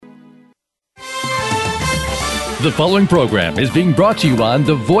The following program is being brought to you on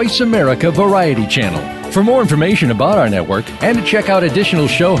the Voice America Variety Channel. For more information about our network and to check out additional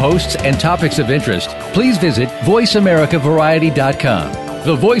show hosts and topics of interest, please visit voiceamericavariety.com.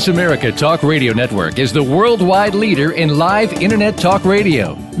 The Voice America Talk Radio Network is the worldwide leader in live Internet talk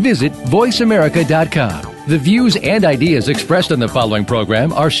radio. Visit voiceamerica.com. The views and ideas expressed on the following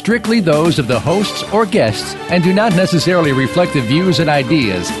program are strictly those of the hosts or guests and do not necessarily reflect the views and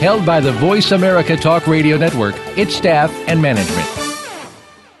ideas held by the Voice America Talk Radio Network, its staff, and management.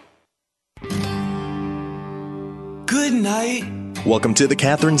 Good night. Welcome to the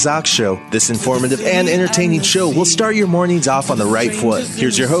Kathryn Zox Show. This informative and entertaining show will start your mornings off on the right foot.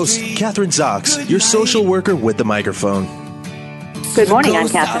 Here's your host, Kathryn Zox, your social worker with the microphone. Good morning, I'm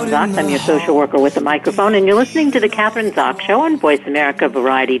Kathryn Zox. I'm your social worker with the microphone, and you're listening to the Kathryn Zox Show on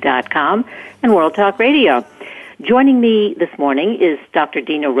VoiceAmericaVariety.com and World Talk Radio. Joining me this morning is Dr.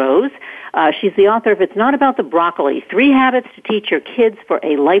 Dina Rose. She's the author of It's Not About the Broccoli, 3 Habits to Teach Your Kids for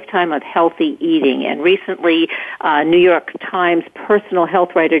a Lifetime of Healthy Eating. And recently, New York Times personal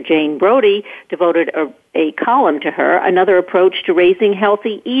health writer Jane Brody devoted a column to her, Another Approach to Raising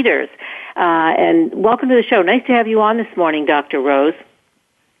Healthy Eaters. And welcome to the show. Nice to have you on this morning, Dr. Rose.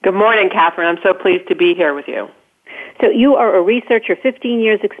 Good morning, Kathryn. I'm so pleased to be here with you. So you are a researcher, 15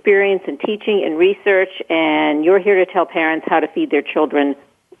 years experience in teaching and research, and you're here to tell parents how to feed their children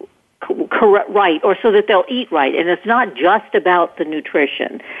right, or so that they'll eat right. And it's not just about the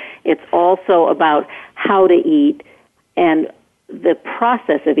nutrition. It's also about how to eat and the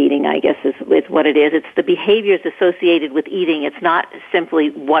process of eating, I guess, is what it is. It's the behaviors associated with eating. It's not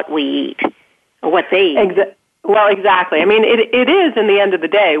simply what we eat or what they eat. Well, exactly. I mean, it is, in the end of the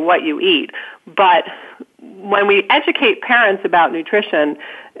day, what you eat. But when we educate parents about nutrition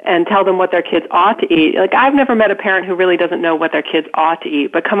and tell them what their kids ought to eat, like, I've never met a parent who really doesn't know what their kids ought to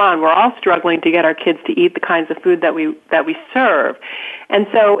eat. But come on, we're all struggling to get our kids to eat the kinds of food that we serve. And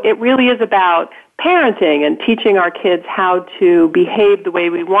so it really is about parenting and teaching our kids how to behave the way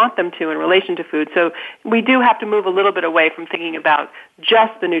we want them to in relation to food. So we do have to move a little bit away from thinking about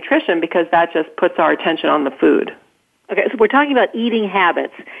just the nutrition, because that just puts our attention on the food. Okay, so we're talking about eating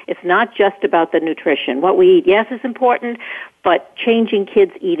habits. It's not just about the nutrition. What we eat, yes, is important, but changing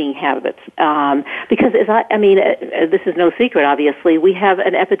kids' eating habits. Because, this is no secret, obviously. We have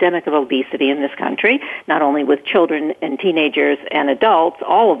an epidemic of obesity in this country, not only with children and teenagers and adults,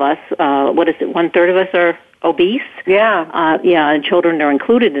 all of us, 1/3 of us are obese? Yeah. And children are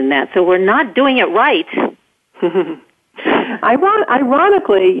included in that. So we're not doing it right.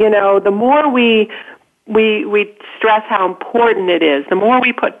 Ironically, the more we stress how important it is, the more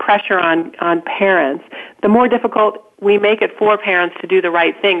we put pressure on parents, the more difficult we make it for parents to do the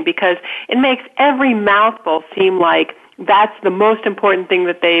right thing, because it makes every mouthful seem like that's the most important thing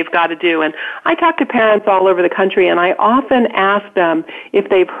that they've got to do. And I talk to parents all over the country, and I often ask them if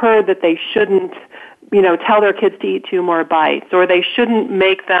they've heard that they shouldn't, tell their kids to eat 2 more bites, or they shouldn't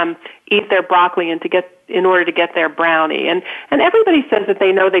make them eat their broccoli in order to get their brownie. And everybody says that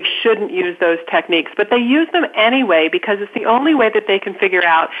they know they shouldn't use those techniques, but they use them anyway because it's the only way that they can figure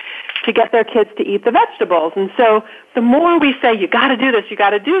out to get their kids to eat the vegetables. And so the more we say, you got to do this,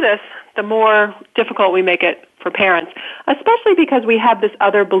 the more difficult we make it for parents, especially because we have this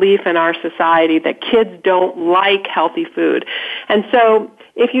other belief in our society that kids don't like healthy food. And so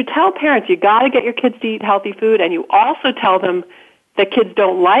if you tell parents you got to get your kids to eat healthy food, and you also tell them that kids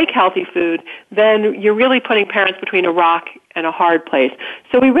don't like healthy food, then you're really putting parents between a rock and a hard place.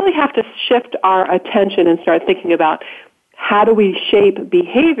 So we really have to shift our attention and start thinking about how do we shape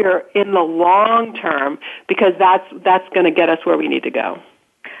behavior in the long term, because that's going to get us where we need to go.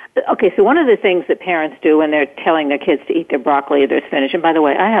 Okay, so one of the things that parents do when they're telling their kids to eat their broccoli or their spinach, and by the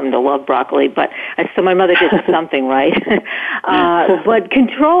way, I happen to love broccoli, so my mother did something right. But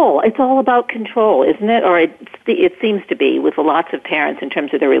control, it's all about control, isn't it? Or it seems to be with lots of parents in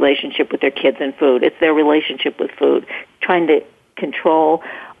terms of their relationship with their kids and food. It's their relationship with food, trying to control.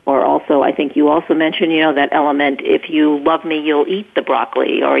 Or also, I think you also mentioned, that element, if you love me, you'll eat the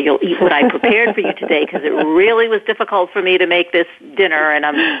broccoli, or you'll eat what I prepared for you today, because it really was difficult for me to make this dinner, and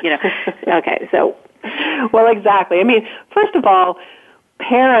okay, so. Well, exactly. I mean, first of all,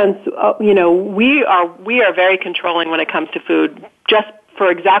 parents, we are very controlling when it comes to food, just for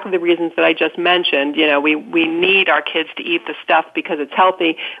exactly the reasons that I just mentioned. We need our kids to eat the stuff because it's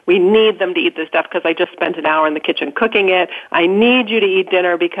healthy. We need them to eat the stuff because I just spent an hour in the kitchen cooking it. I need you to eat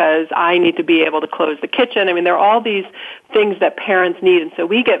dinner because I need to be able to close the kitchen. I mean, there are all these things that parents need, and so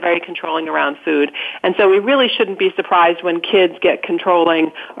we get very controlling around food. And so we really shouldn't be surprised when kids get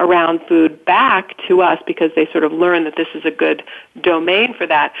controlling around food back to us, because they sort of learn that this is a good domain for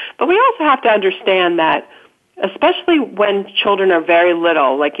that. But we also have to understand that especially when children are very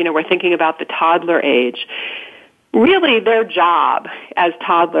little, like, we're thinking about the toddler age, really their job as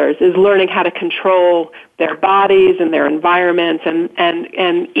toddlers is learning how to control their bodies and their environments,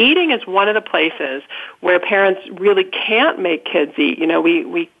 and eating is one of the places where parents really can't make kids eat.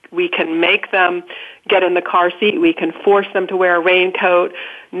 We can make them get in the car seat. We can force them to wear a raincoat.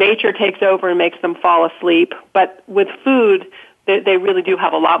 Nature takes over and makes them fall asleep. But with food, they really do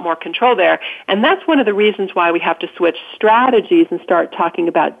have a lot more control there. And that's one of the reasons why we have to switch strategies and start talking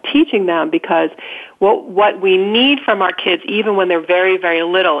about teaching them, because what we need from our kids, even when they're very, very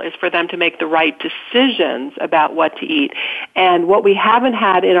little, is for them to make the right decisions about what to eat. And what we haven't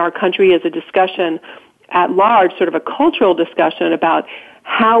had in our country is a discussion at large, sort of a cultural discussion about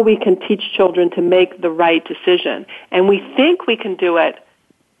how we can teach children to make the right decision. And we think we can do it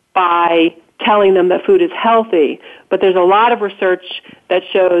by telling them that food is healthy, but there's a lot of research that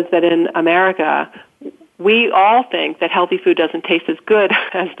shows that in America, we all think that healthy food doesn't taste as good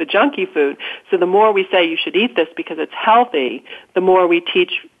as the junky food. So the more we say you should eat this because it's healthy, the more we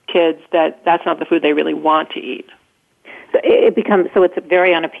teach kids that that's not the food they really want to eat. So it's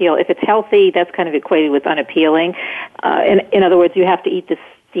very unappealing. If it's healthy, that's kind of equated with unappealing. In other words, you have to eat this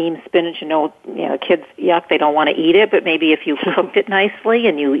steamed spinach, kids, yuck, they don't want to eat it, but maybe if you cooked it nicely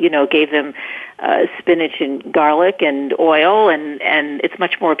and you gave them spinach and garlic and oil and it's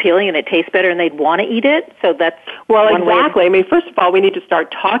much more appealing and it tastes better and they'd want to eat it. So that's one exactly. way. First of all, we need to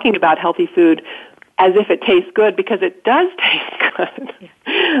start talking about healthy food as if it tastes good, because it does taste good.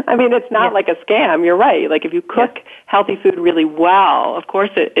 It's not like a scam. You're right. Like if you cook healthy food really well, of course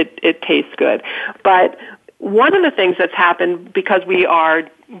it tastes good. But one of the things that's happened, because we are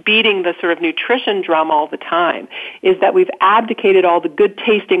beating the sort of nutrition drum all the time, is that we've abdicated all the good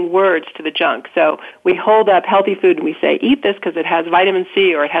tasting words to the junk. So we hold up healthy food and we say, eat this because it has vitamin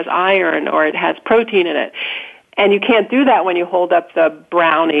C or it has iron or it has protein in it. And you can't do that when you hold up the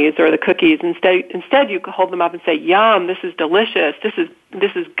brownies or the cookies. Instead, you hold them up and say, "Yum! This is delicious. This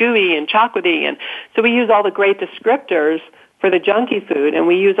is gooey and chocolatey." And so we use all the great descriptors for the junky food, and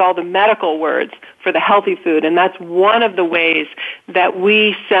we use all the medical words for the healthy food. And that's one of the ways that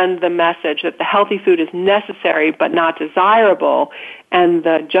we send the message that the healthy food is necessary but not desirable, and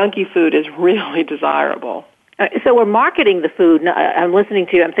the junky food is really desirable. So we're marketing the food. I'm listening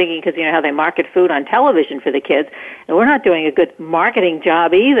to you. I'm thinking, because how they market food on television for the kids, and we're not doing a good marketing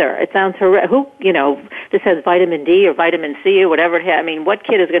job either. It sounds horrific. This has vitamin D or vitamin C or whatever it has. what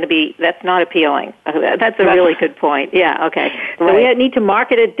kid is going to be? That's not appealing. That's a really good point. Yeah. Okay. So we need to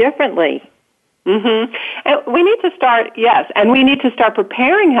market it differently. Mm-hmm. And we need to start, and we need to start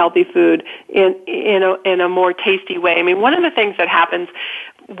preparing healthy food in a more tasty way. One of the things that happens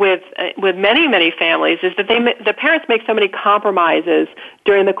with many families is that the parents make so many compromises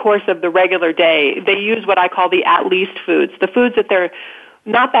during the course of the regular day. They use what I call the at least foods, the foods that they're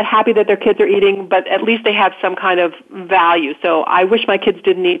not that happy that their kids are eating, but at least they have some kind of value. So I wish my kids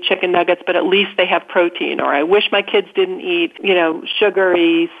didn't eat chicken nuggets, but at least they have protein. Or I wish my kids didn't eat,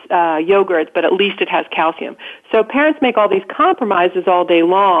 sugary yogurt, but at least it has calcium. So parents make all these compromises all day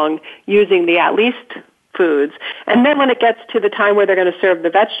long using the at least foods. And then when it gets to the time where they're going to serve the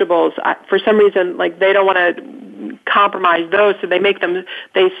vegetables, for some reason, they don't want to compromise those, so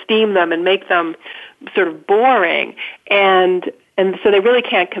they steam them and make them sort of boring. And so they really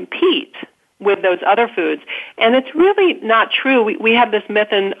can't compete with those other foods. And it's really not true. We have this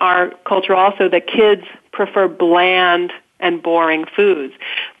myth in our culture also that kids prefer bland and boring foods.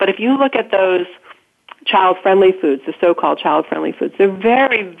 But if you look at those child-friendly foods, the so-called child-friendly foods, they're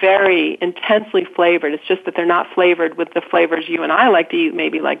very, very intensely flavored. It's just that they're not flavored with the flavors you and I like to eat,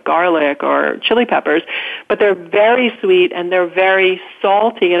 maybe like garlic or chili peppers, but they're very sweet and they're very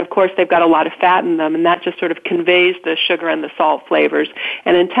salty, and of course they've got a lot of fat in them, and that just sort of conveys the sugar and the salt flavors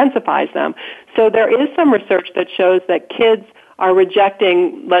and intensifies them. So there is some research that shows that kids are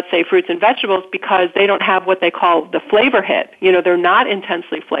rejecting, let's say, fruits and vegetables because they don't have what they call the flavor hit. They're not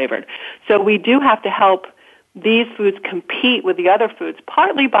intensely flavored. So we do have to help these foods compete with the other foods,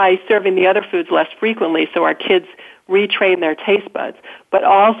 partly by serving the other foods less frequently so our kids retrain their taste buds, but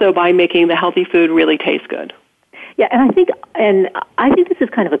also by making the healthy food really taste good. Yeah, and I think this is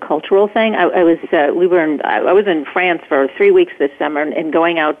kind of a cultural thing. I was in France for 3 weeks this summer and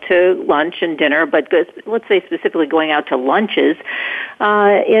going out to lunch and dinner, but let's say specifically going out to lunches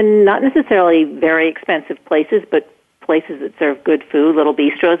in not necessarily very expensive places, but places that serve good food, little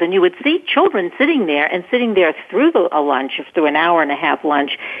bistros, and you would see children sitting there through a lunch, through an hour and a half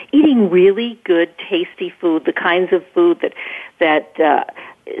lunch, eating really good, tasty food, the kinds of food that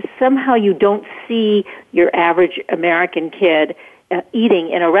somehow you don't see your average American kid eating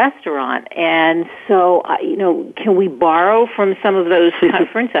in a restaurant. And so, can we borrow from some of those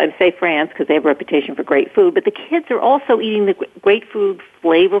countries? I'd say France, because they have a reputation for great food, but the kids are also eating the great food,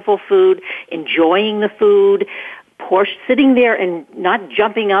 flavorful food, enjoying the food, sitting there and not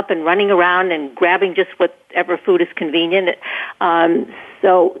jumping up and running around and grabbing just whatever food is convenient.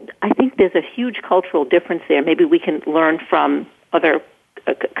 So I think there's a huge cultural difference there. Maybe we can learn from other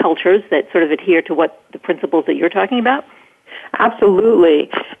cultures that sort of adhere to what the principles that you're talking about. Absolutely.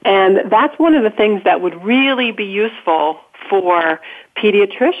 And that's one of the things that would really be useful for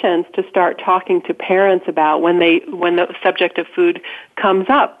pediatricians to start talking to parents about when the subject of food comes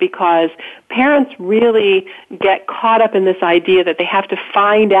up, because parents really get caught up in this idea that they have to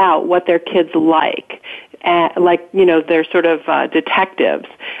find out what their kids like. They're sort of detectives,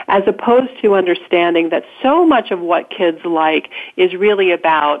 as opposed to understanding that so much of what kids like is really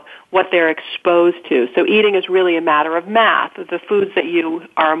about what they're exposed to. So eating is really a matter of math. The foods that you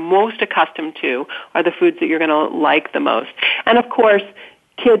are most accustomed to are the foods that you're going to like the most. And of course,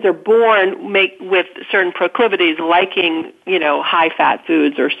 kids are born with certain proclivities, liking, high-fat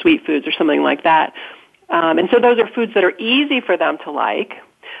foods or sweet foods or something like that. And so those are foods that are easy for them to like.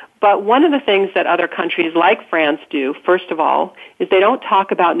 But one of the things that other countries like France do, first of all, is they don't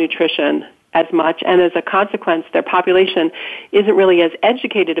talk about nutrition as much, and as a consequence, their population isn't really as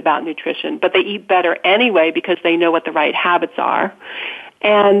educated about nutrition, but they eat better anyway because they know what the right habits are.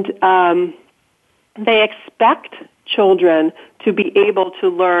 And they expect children to be able to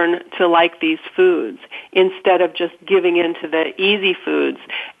learn to like these foods instead of just giving in to the easy foods.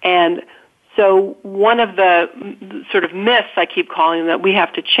 And so one of the sort of myths, I keep calling them, that we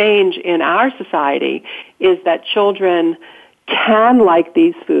have to change in our society is that children can like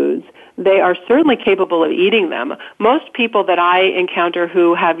these foods. They are certainly capable of eating them. Most people that I encounter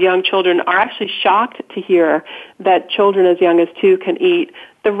who have young children are actually shocked to hear that children as young as 2 can eat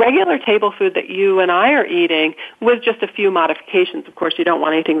the regular table food that you and I are eating with just a few modifications. Of course, you don't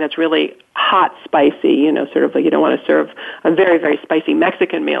want anything that's really hot, spicy, sort of like you don't want to serve a very, very spicy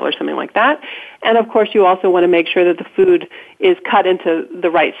Mexican meal or something like that. And of course, you also want to make sure that the food is cut into the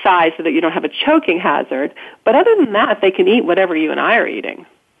right size so that you don't have a choking hazard. But other than that, they can eat whatever you and I are eating.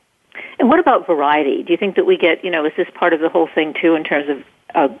 And what about variety? Do you think that we get, is this part of the whole thing too in terms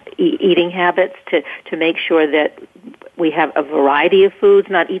of eating habits to make sure that we have a variety of foods,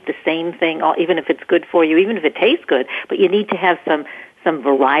 not eat the same thing, even if it's good for you, even if it tastes good, but you need to have some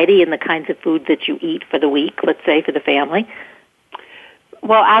variety in the kinds of foods that you eat for the week, let's say, for the family?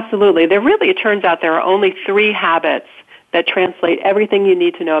 Well, absolutely. It turns out there are only 3 habits that translate everything you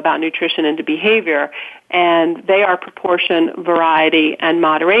need to know about nutrition into behavior, and they are proportion, variety, and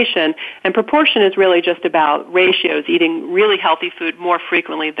moderation. And proportion is really just about ratios, eating really healthy food more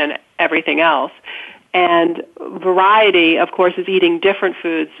frequently than everything else. And variety, of course, is eating different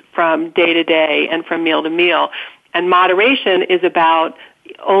foods from day to day and from meal to meal. And moderation is about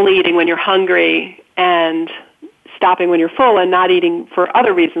only eating when you're hungry and stopping when you're full and not eating for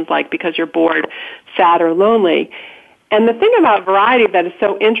other reasons, like because you're bored, sad, or lonely. And the thing about variety that is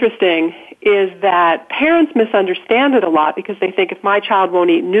so interesting is that parents misunderstand it a lot because they think if my child won't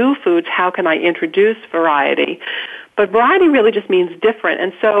eat new foods, how can I introduce variety? But variety really just means different.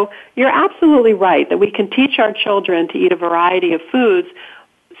 And so you're absolutely right that we can teach our children to eat a variety of foods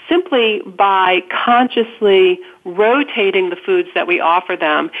simply by consciously rotating the foods that we offer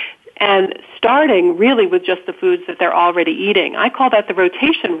them and starting really with just the foods that they're already eating. I call that the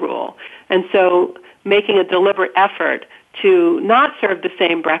rotation rule. And so making a deliberate effort to not serve the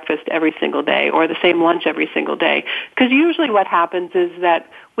same breakfast every single day or the same lunch every single day. Because usually what happens is that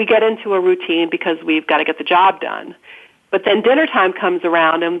we get into a routine because we've got to get the job done. But then dinner time comes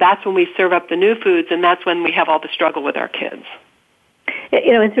around, and that's when we serve up the new foods, and that's when we have all the struggle with our kids.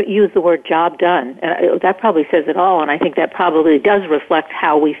 And use the word job done. That probably says it all, and I think that probably does reflect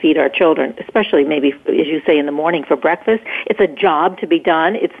how we feed our children, especially maybe, as you say, in the morning for breakfast. It's a job to be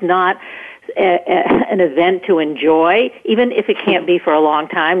done. It's not an event to enjoy, even if it can't be for a long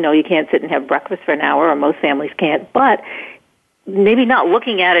time. No, you can't sit and have breakfast for an hour, or most families can't, but maybe not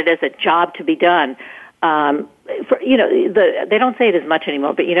looking at it as a job to be done. They don't say it as much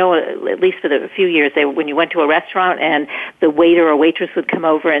anymore, but at least for the few years, when you went to a restaurant and the waiter or waitress would come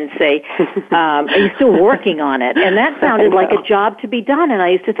over and say, are you still working on it? And that sounded like a job to be done. And I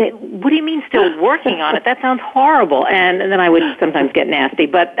used to say, what do you mean still working on it? That sounds horrible. And then I would sometimes get nasty,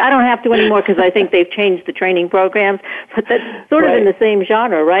 but I don't have to anymore because I think they've changed the training programs. But that's sort of in the same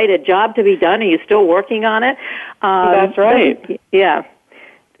genre, right? A job to be done. Are you still working on it? That's right. Yeah.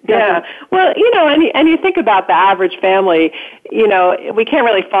 Yeah. Well, and you think about the average family, we can't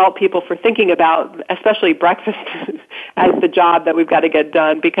really fault people for thinking about, especially breakfast as the job that we've got to get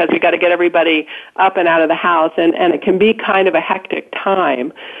done, because we've got to get everybody up and out of the house, and it can be kind of a hectic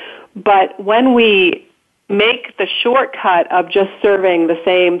time. But when we make the shortcut of just serving the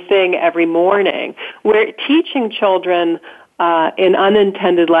same thing every morning, we're teaching children in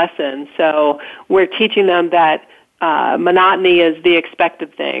unintended lessons. So we're teaching them that monotony is the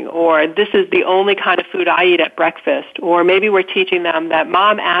expected thing, or this is the only kind of food I eat at breakfast, or maybe we're teaching them that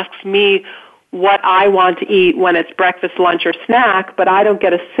mom asks me what I want to eat when it's breakfast, lunch, or snack, but I don't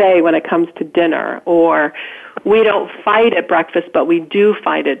get a say when it comes to dinner, or we don't fight at breakfast, but we do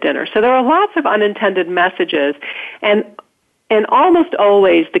fight at dinner. So there are lots of unintended messages, and almost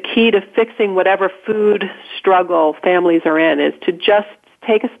always the key to fixing whatever food struggle families are in is to just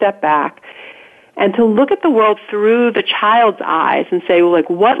take a step back and to look at the world through the child's eyes and say, well, like,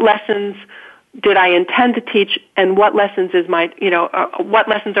 what lessons did I intend to teach, and what lessons what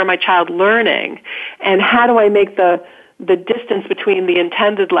lessons are my child learning, and how do I make the distance between the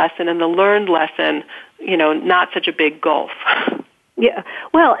intended lesson and the learned lesson, not such a big gulf. Yeah,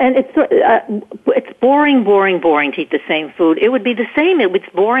 well, and it's boring to eat the same food. It would be the same. It's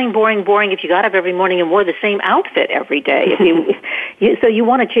boring if you got up every morning and wore the same outfit every day. So you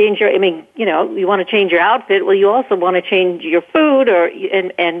want to change you want to change your outfit. Well, you also want to change your food,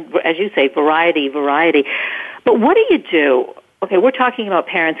 and as you say, variety. But what do you do? Okay, we're talking about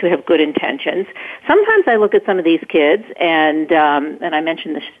parents who have good intentions. Sometimes I look at some of these kids, and I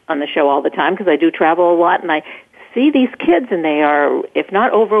mention this on the show all the time because I do travel a lot, and I see these kids, and they are, if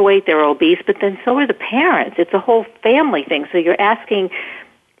not overweight, they're obese, but then so are the parents. It's a whole family thing. So you're asking,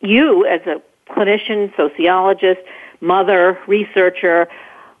 you as a clinician, sociologist, mother, researcher,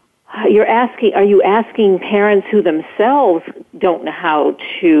 are you asking parents who themselves don't know how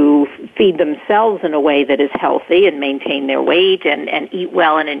to feed themselves in a way that is healthy and maintain their weight and eat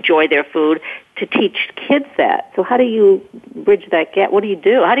well and enjoy their food to teach kids that? So how do you bridge that gap? What do you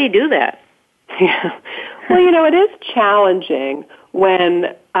do? How do you do that? Yeah. Well, it is challenging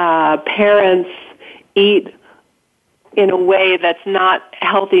when parents eat in a way that's not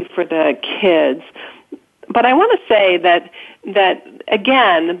healthy for the kids. But I want to say that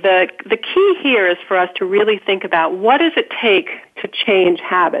again, the key here is for us to really think about what does it take to change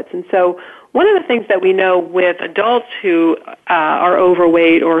habits. And so one of the things that we know with adults who are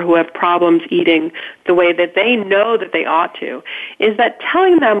overweight or who have problems eating the way that they know that they ought to is that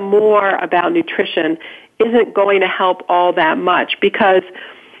telling them more about nutrition isn't going to help all that much, because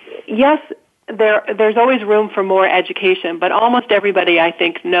yes, there's always room for more education, but almost everybody, I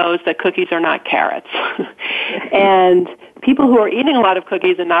think, knows that cookies are not carrots. And people who are eating a lot of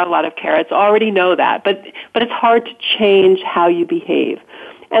cookies and not a lot of carrots already know that, but it's hard to change how you behave.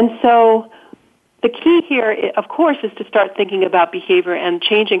 And so the key here, of course, is to start thinking about behavior and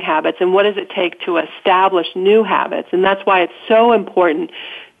changing habits, and what does it take to establish new habits. And that's why it's so important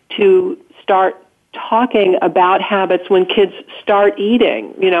to start talking about habits when kids start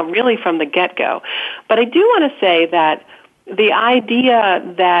eating, really from the get-go. But I do want to say that the idea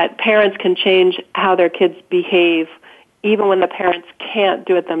that parents can change how their kids behave even when the parents can't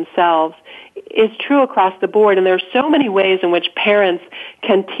do it themselves is true across the board. And there are so many ways in which parents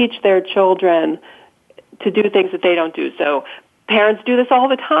can teach their children to do things that they don't do. So parents do this all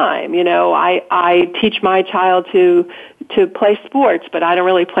the time. I teach my child to play sports, but I don't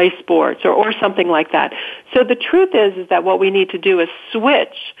really play sports, or something like that. So the truth is that what we need to do is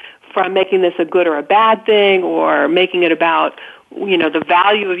switch from making this a good or a bad thing, or making it about the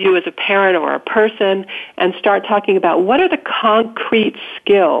value of you as a parent or a person, and start talking about what are the concrete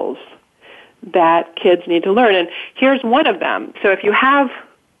skills that kids need to learn. And here's one of them. So if you have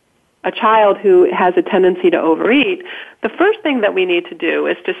a child who has a tendency to overeat, the first thing that we need to do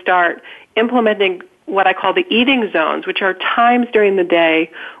is to start implementing what I call the eating zones, which are times during the day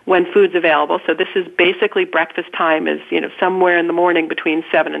when food's available. So this is basically breakfast time is, somewhere in the morning between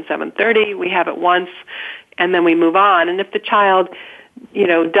 7 and 7:30. We have it once, and then we move on. And if the child,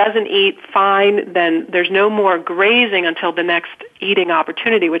 doesn't eat, fine, then there's no more grazing until the next eating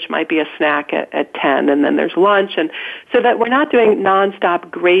opportunity, which might be a snack at 10, and then there's lunch, and so that we're not doing nonstop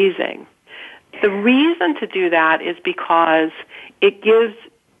grazing. The reason to do that is because it gives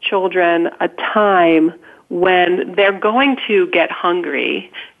children a time when they're going to get hungry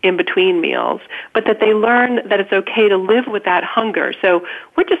in between meals, but that they learn that it's okay to live with that hunger. So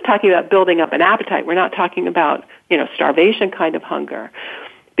we're just talking about building up an appetite. We're not talking about, starvation kind of hunger,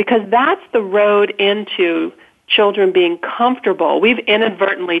 because that's the road into children being comfortable. We've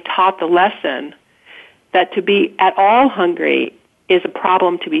inadvertently taught the lesson that to be at all hungry is a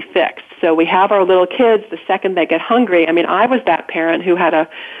problem to be fixed. So we have our little kids, the second they get hungry. I mean, I was that parent who had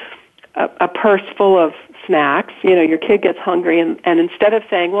a purse full of snacks. You know, your kid gets hungry, and instead of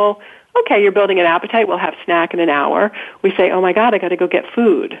saying, well, okay, you're building an appetite, we'll have snack in an hour, we say, oh my God, I got to go get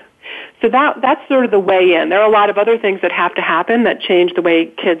food. So that's sort of the way in. There are a lot of other things that have to happen that change the way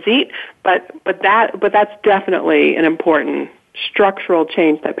kids eat, but that's definitely an important structural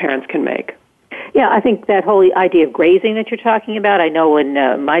change that parents can make. Yeah, I think that whole idea of grazing that you're talking about, I know in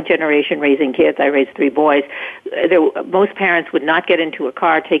my generation raising kids, I raised 3 boys, most parents would not get into a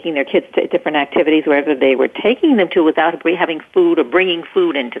car taking their kids to different activities wherever they were taking them to without having food or bringing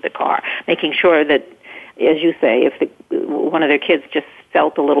food into the car, making sure that, as you say, if one of their kids just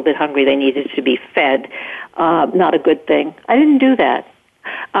felt a little bit hungry, they needed to be fed. Not a good thing. I didn't do that.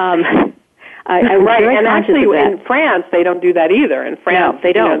 Right, and actually in France, they don't do that either. In France, no,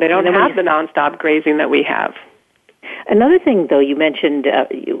 they don't. They don't have the nonstop grazing that we have. Another thing, though, you mentioned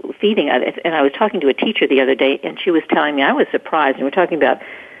feeding, and I was talking to a teacher the other day, and she was telling me, I was surprised, and we're talking about,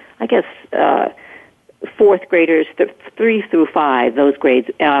 I guess, 4th graders, 3 through 5, those grades,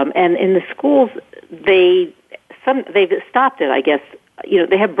 and in the schools, they've stopped it, I guess. You know,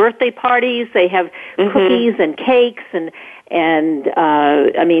 they have birthday parties, they have cookies and cakes, and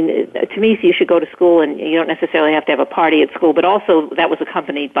I mean, to me, so you should go to school, and you don't necessarily have to have a party at school, but also that was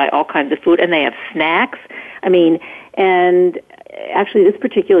accompanied by all kinds of food, and they have snacks. I mean, and actually, this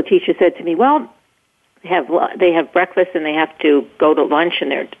particular teacher said to me, well, they have breakfast and they have to go to lunch,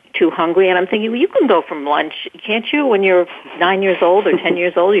 and they're too hungry. And I'm thinking, well, you can go from lunch, can't you? When you're 9 years old or 10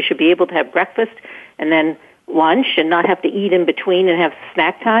 years old, you should be able to have breakfast and then lunch and not have to eat in between and have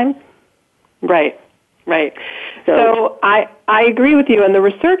snack time. Right. So I agree with you, and the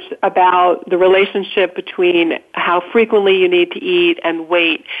research about the relationship between how frequently you need to eat and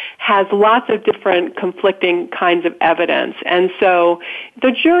weight has lots of different conflicting kinds of evidence. And so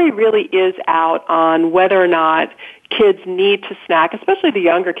the jury really is out on whether or not kids need to snack, especially the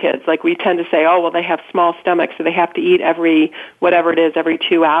younger kids. Like we tend to say, oh, well, they have small stomachs, so they have to eat every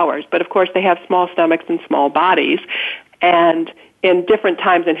 2 hours. But of course, they have small stomachs and small bodies. And in different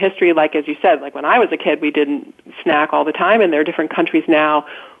times in history, like as you said, like when I was a kid, we didn't snack all the time, and there are different countries now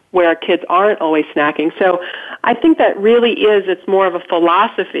where kids aren't always snacking. So I think that really it's more of a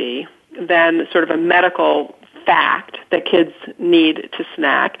philosophy than sort of a medical fact that kids need to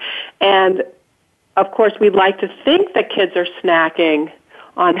snack. And of course, we'd like to think that kids are snacking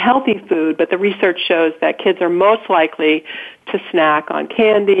on healthy food, but the research shows that kids are most likely to snack on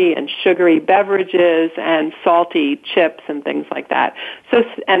candy and sugary beverages and salty chips and things like that. So,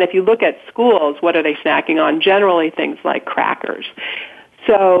 and if you look at schools, what are they snacking on? Generally things like crackers.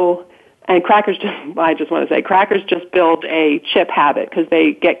 So, and crackers just build a chip habit because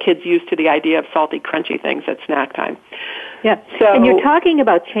they get kids used to the idea of salty, crunchy things at snack time. Yeah, so, and you're talking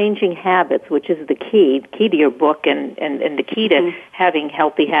about changing habits, which is the key to your book and the key to having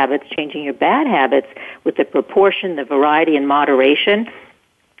healthy habits, changing your bad habits with the proportion, the variety, and moderation.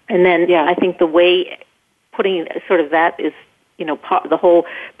 And then I think the way putting sort of that is, the whole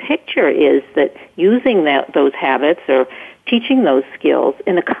picture is that using those habits or teaching those skills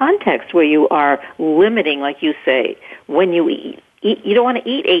in a context where you are limiting, like you say, when you eat. You don't want to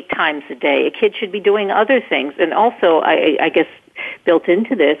eat 8 times a day. A kid should be doing other things. And also, I guess, built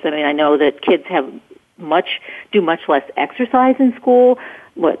into this, I mean, I know that kids do much less exercise in school.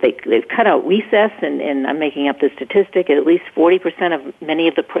 They've cut out recess, and I'm making up the statistic, at least 40% of many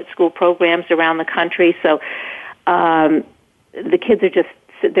of the school programs around the country. So the kids are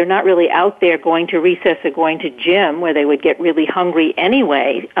they're not really out there going to recess or going to gym where they would get really hungry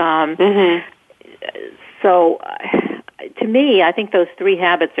anyway. So to me, I think those 3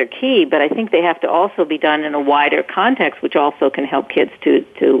 habits are key, but I think they have to also be done in a wider context, which also can help kids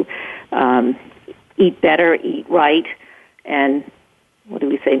to eat better, eat right, and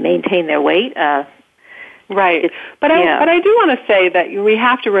maintain their weight. Right. But I do want to say that we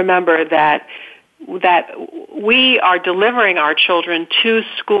have to remember that we are delivering our children to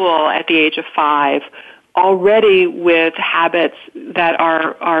school at the age of 5 already with habits that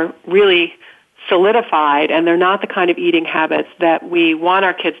are really solidified, and they're not the kind of eating habits that we want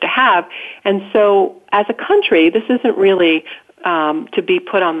our kids to have. And so as a country, this isn't really to be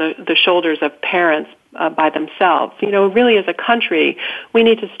put on the shoulders of parents by themselves. Really as a country, we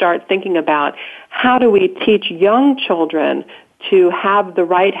need to start thinking about how do we teach young children to have the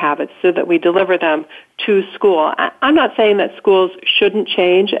right habits so that we deliver them to school. I'm not saying that schools shouldn't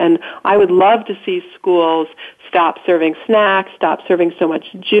change, and I would love to see schools stop serving snacks, stop serving so much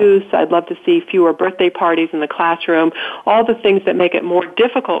juice. I'd love to see fewer birthday parties in the classroom, all the things that make it more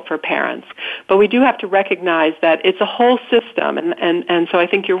difficult for parents. But we do have to recognize that it's a whole system, and so I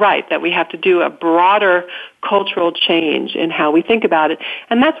think you're right, that we have to do a broader cultural change in how we think about it.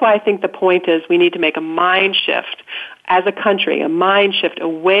 And that's why I think the point is we need to make a mind shift as a country, a mind shift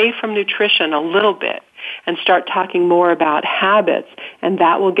away from nutrition a little bit and start talking more about habits, and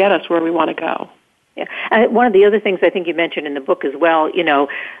that will get us where we want to go. Yeah. One of the other things I think you mentioned in the book as well,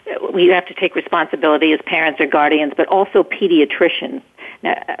 we have to take responsibility as parents or guardians, but also pediatricians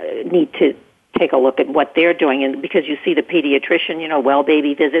need to take a look at what they're doing. And because you see the pediatrician, well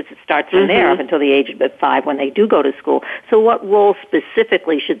baby visits, it starts from there up until the age of 5 when they do go to school. So what role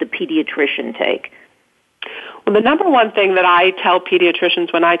specifically should the pediatrician take? Well, the number one thing that I tell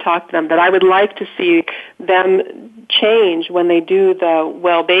pediatricians when I talk to them that I would like to see them change when they do the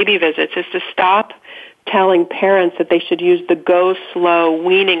well baby visits is to stop telling parents that they should use the go slow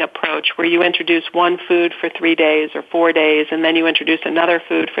weaning approach where you introduce one food for 3 days or 4 days and then you introduce another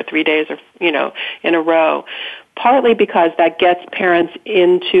food for 3 days or, in a row. Partly because that gets parents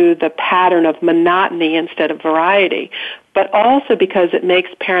into the pattern of monotony instead of variety, but also because it makes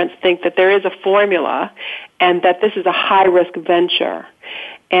parents think that there is a formula and that this is a high-risk venture.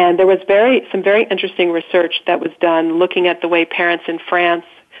 And there was some very interesting research that was done looking at the way parents in France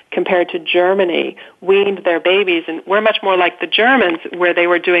compared to Germany weaned their babies, and we're much more like the Germans where they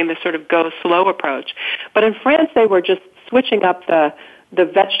were doing this sort of go-slow approach. But in France, they were just switching up the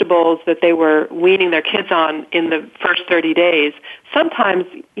vegetables that they were weaning their kids on in the first 30 days, sometimes,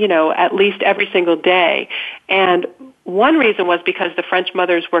 at least every single day. And one reason was because the French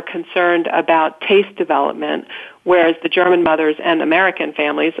mothers were concerned about taste development, whereas the German mothers and American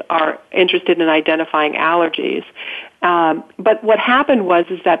families are interested in identifying allergies. But what happened was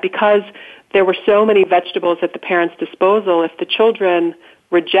that because there were so many vegetables at the parents' disposal, if the children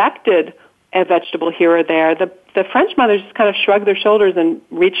rejected a vegetable here or there, the French mothers just kind of shrugged their shoulders and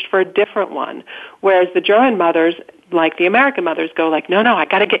reached for a different one, whereas the German mothers, like the American mothers, go like, no, I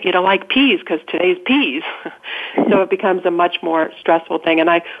got to get you to like peas because today's peas. So it becomes a much more stressful thing. And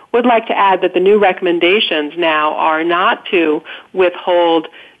I would like to add that the new recommendations now are not to withhold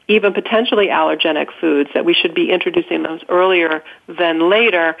even potentially allergenic foods, that we should be introducing those earlier than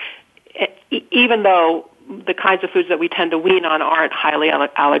later, even though the kinds of foods that we tend to wean on aren't highly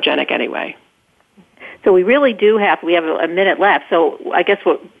allergenic anyway. So we really do we have a minute left. So I guess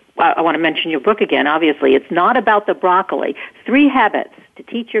I want to mention your book again. Obviously, it's not about the broccoli. 3 Habits to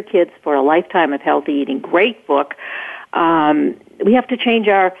Teach Your Kids for a Lifetime of Healthy Eating. Great book. We have to change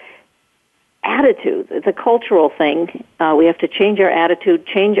our attitudes. It's a cultural thing. We have to change our attitude,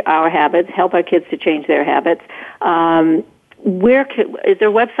 change our habits, help our kids to change their habits. Is there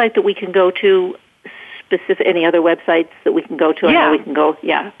a website that we can go to? Any other websites that we can go to? Yeah. I know we can go.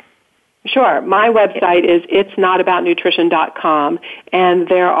 Yeah. Sure. My website is itsnotaboutnutrition.com, and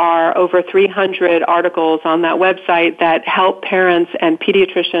there are over 300 articles on that website that help parents and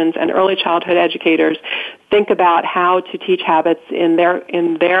pediatricians and early childhood educators think about how to teach habits in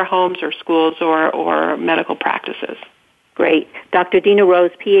their homes or schools or medical practices. Great. Dr. Dina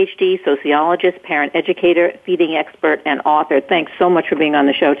Rose, PhD, sociologist, parent educator, feeding expert, and author. Thanks so much for being on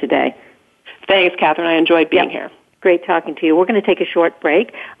the show today. Thanks, Kathryn. I enjoyed being here. Great talking to you. We're going to take a short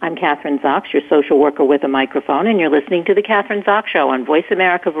break. I'm Kathryn Zox, your social worker with a microphone, and you're listening to The Kathryn Zox Show on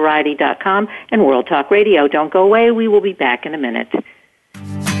VoiceAmericaVariety.com and World Talk Radio. Don't go away. We will be back in a minute.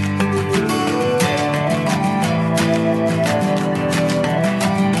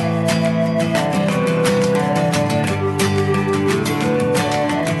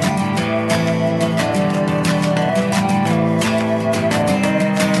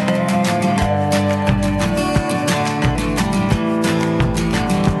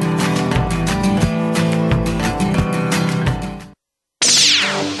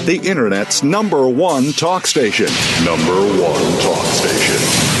 The Internet's #1 talk station. #1 talk station.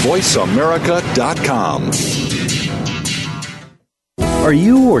 VoiceAmerica.com. Are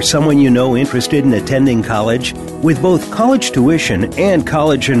you or someone you know interested in attending college? With both college tuition and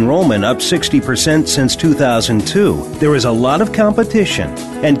college enrollment up 60% since 2002, there is a lot of competition,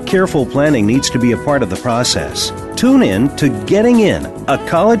 and careful planning needs to be a part of the process. Tune in to Getting In, a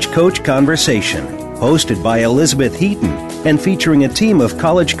college coach conversation, hosted by Elizabeth Heaton and featuring a team of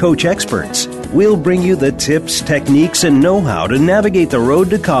college coach experts. We'll bring you the tips, techniques, and know-how to navigate the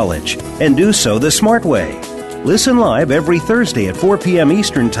road to college and do so the smart way. Listen live every Thursday at 4 p.m.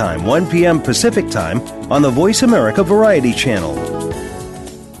 Eastern Time, 1 p.m. Pacific Time on the Voice America Variety Channel.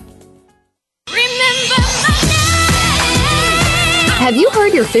 Have you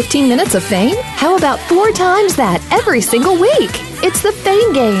heard your 15 minutes of fame? How about 4 times that every single week? It's the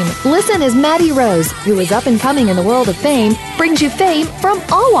Fame Game. Listen as Maddie Rose, who is up and coming in the world of fame, brings you fame from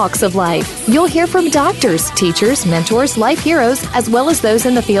all walks of life. You'll hear from doctors, teachers, mentors, life heroes, as well as those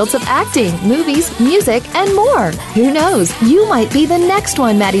in the fields of acting, movies, music, and more. Who knows? You might be the next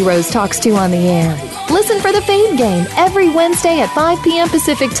one Maddie Rose talks to on the air. Listen for the Fame Game every Wednesday at 5 p.m.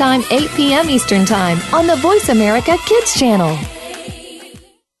 Pacific Time, 8 p.m. Eastern Time on the Voice America Kids channel.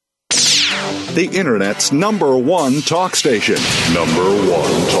 The Internet's #1 talk station.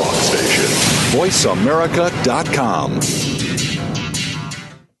 #1 talk station. VoiceAmerica.com.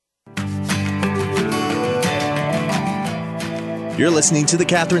 You're listening to The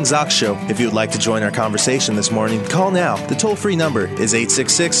Kathryn Zox Show. If you would like to join our conversation this morning, call now. The toll-free number is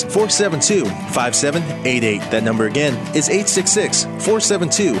 866-472-5788. That number again is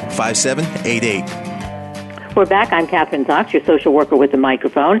 866-472-5788. We're back. I'm Kathryn Zox, your social worker with the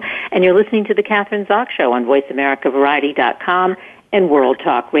microphone, and you're listening to The Kathryn Zox Show on VoiceAmericaVariety.com and World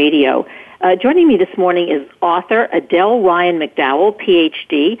Talk Radio. Joining me this morning is author Adele Ryan McDowell,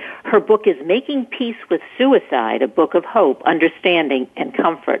 PhD. Her book is Making Peace with Suicide, a book of hope, understanding, and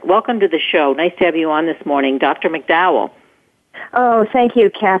comfort. Welcome to the show. Nice to have you on this morning, Dr. McDowell. Oh, thank you,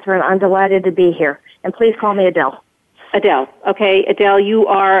 Kathryn. I'm delighted to be here. And please call me Adele. Adele. Okay, Adele, you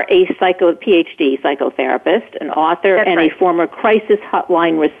are a PhD psychotherapist, an author, That's and right. a former crisis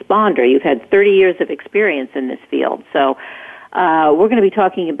hotline responder. You've had 30 years of experience in this field. So we're going to be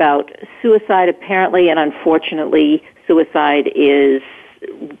talking about suicide, apparently, and unfortunately, suicide is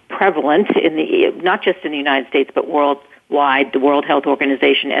prevalent not just in the United States, but worldwide. The World Health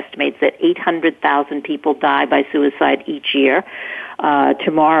Organization estimates that 800,000 people die by suicide each year.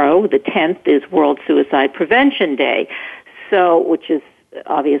 Tomorrow, the 10th, is World Suicide Prevention Day, which is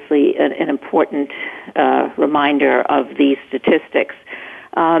obviously an important reminder of these statistics.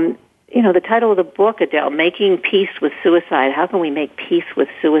 The title of the book, Adele, Making Peace with Suicide. How can we make peace with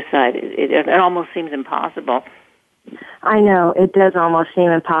suicide? It almost seems impossible. I know, it does almost seem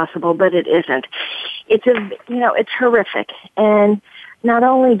impossible, but it isn't. It's horrific. And not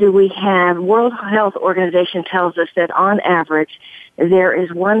only do we have, World Health Organization tells us that on average, there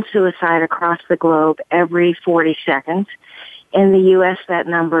is one suicide across the globe every 40 seconds. In the U.S., that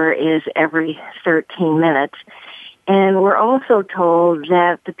number is every 13 minutes. And we're also told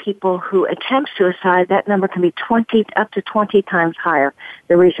that the people who attempt suicide, that number can be up to 20 times higher.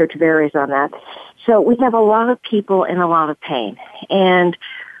 The research varies on that. So we have a lot of people in a lot of pain. And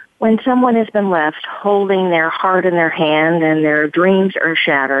when someone has been left holding their heart in their hand and their dreams are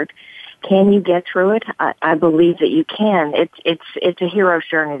shattered, can you get through it? I believe that you can. It's a hero's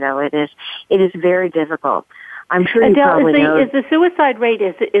journey, though. It is very difficult. I'm sure you probably know. Is the suicide rate,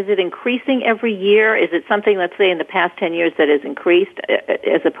 is it increasing every year? Is it something, let's say, in the past 10 years that has increased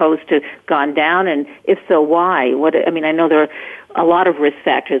as opposed to gone down? And if so, why? I know there are a lot of risk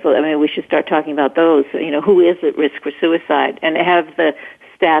factors. We should start talking about those. Who is at risk for suicide? And have the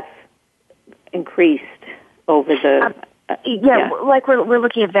stats increased over the... like we're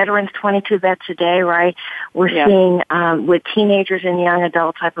looking at veterans, 22 vets a day, right? We're seeing with teenagers and young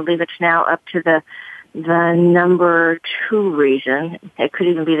adults, I believe it's now up to the number 2 reason. It could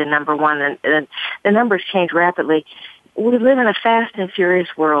even be the number 1. And the numbers change rapidly. We live in a fast and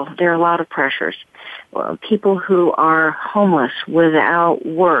furious world. There are a lot of pressures. People who are homeless, without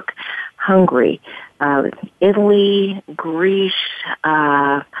work, hungry. Italy, Greece,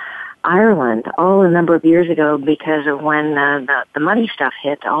 Ireland, all a number of years ago, because of when the money stuff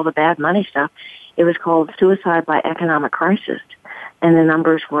hit, all the bad money stuff, it was called suicide by economic crisis. And the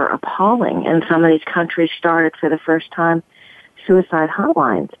numbers were appalling. And some of these countries started for the first time suicide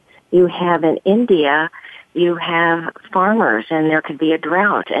hotlines. You have in India, you have farmers, and there could be a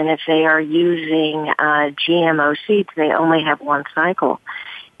drought. And if they are using GMO seeds, they only have one cycle.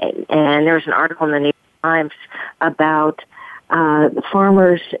 And there was an article in the New York Times about the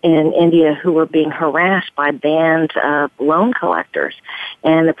farmers in India who were being harassed by bands of loan collectors.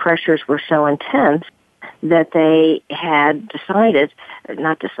 And the pressures were so intense that they had decided,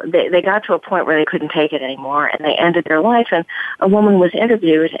 they got to a point where they couldn't take it anymore, and they ended their life. And a woman was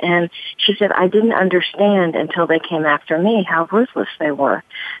interviewed, and she said, I didn't understand until they came after me how ruthless they were.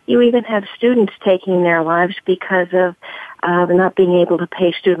 You even have students taking their lives because of not being able to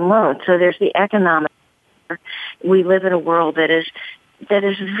pay student loans. So there's the economic. We live in a world that is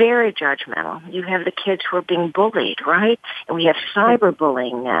very judgmental. You have the kids who are being bullied, right? And we have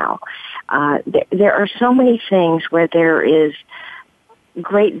cyberbullying now. There are so many things where there is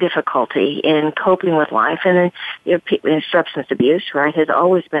great difficulty in coping with life. And then, substance abuse, right, has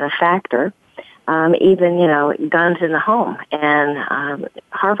always been a factor. Even, guns in the home. And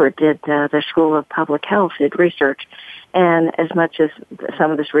Harvard did, the School of Public Health did research. And as much as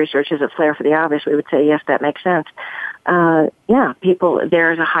some of this research is a flair for the obvious, we would say, yes, that makes sense.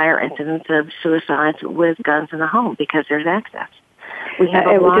 There's a higher incidence of suicides with guns in the home because there's access. We have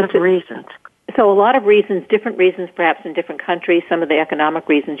a lot of reasons. So a lot of reasons, different reasons perhaps in different countries. Some of the economic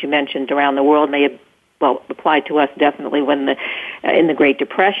reasons you mentioned around the world may have applied to us definitely when in the Great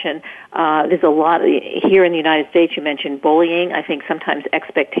Depression. There's a lot here in the United States. You mentioned bullying. I think sometimes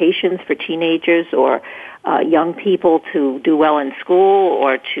expectations for teenagers or young people to do well in school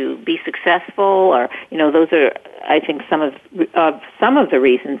or to be successful, or those are, I think, some of the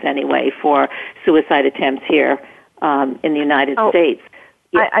reasons anyway for suicide attempts here in the United States.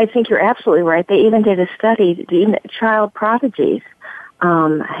 Yeah. I think you're absolutely right. They even did a study. The child prodigies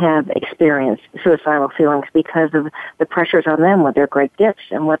have experienced suicidal feelings because of the pressures on them with their great gifts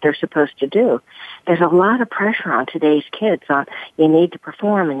and what they're supposed to do. There's a lot of pressure on today's kids on you need to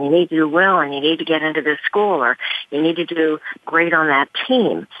perform and you need to do well and you need to get into this school or you need to do great on that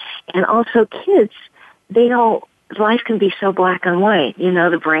team. And also kids, life can be so black and white.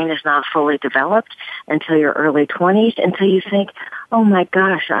 The brain is not fully developed until your early 20s, until you think, oh my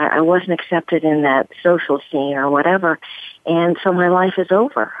gosh, I wasn't accepted in that social scene or whatever, and so my life is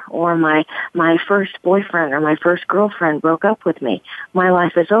over. Or my first boyfriend or my first girlfriend broke up with me. My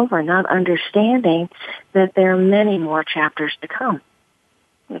life is over, not understanding that there are many more chapters to come.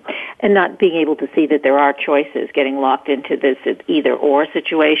 And not being able to see that there are choices, getting locked into this either-or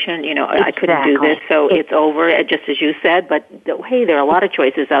situation. Exactly. I couldn't do this, so it's over, just as you said. But, hey, there are a lot of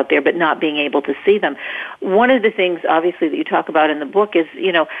choices out there, but not being able to see them. One of the things, obviously, that you talk about in the book is,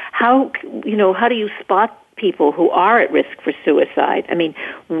 how do you spot people who are at risk for suicide? I mean,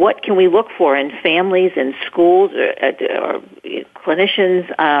 what can we look for in families and schools or clinicians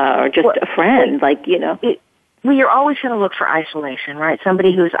or just a friend, Well, you're always going to look for isolation, right?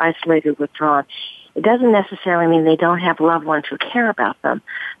 Somebody who's isolated, withdrawn. It doesn't necessarily mean they don't have loved ones who care about them,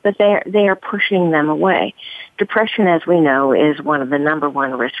 but they are pushing them away. Depression, as we know, is one of the number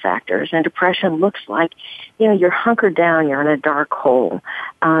one risk factors, and depression looks like, you're hunkered down, you're in a dark hole.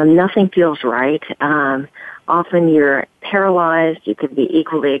 Nothing feels right. Often you're paralyzed, you could be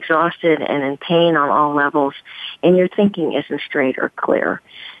equally exhausted and in pain on all levels, and your thinking isn't straight or clear.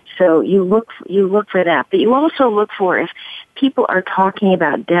 So you look for that, but you also look for if people are talking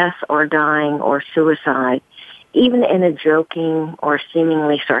about death or dying or suicide, even in a joking or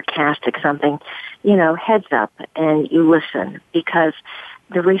seemingly sarcastic something, heads up and you listen, because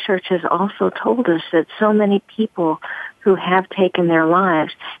the research has also told us that so many people who have taken their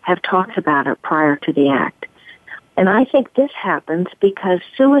lives have talked about it prior to the act. And I think this happens because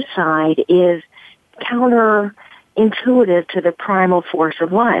suicide is counterintuitive to the primal force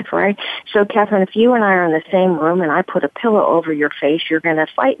of life, right? So, Kathryn, if you and I are in the same room and I put a pillow over your face, you're going to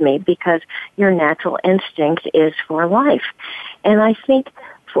fight me because your natural instinct is for life. And I think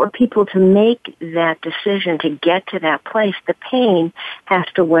for people to make that decision to get to that place, the pain has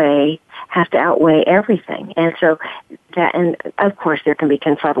to outweigh everything. And so and of course there can be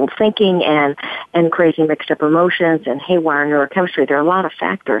confuddled thinking and crazy mixed up emotions and haywire neurochemistry. There are a lot of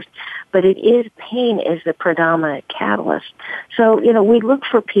factors, but pain is the predominant catalyst. So, we look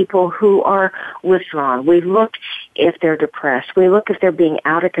for people who are withdrawn. We look if they're depressed. We look if they're being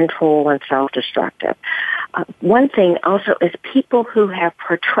out of control and self-destructive. One thing also is people who have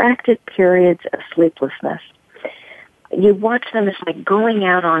protracted periods of sleeplessness. You watch them, it's like going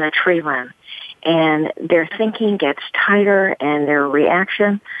out on a tree limb, and their thinking gets tighter and their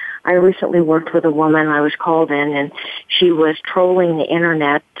reaction. I recently worked with a woman. I was called in, and she was trolling the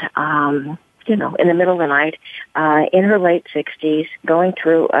internet, in the middle of the night, in her late 60s, going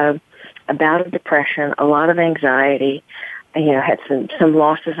through a bout of depression, a lot of anxiety, had some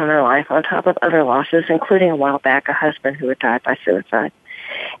losses in her life on top of other losses, including a while back a husband who had died by suicide.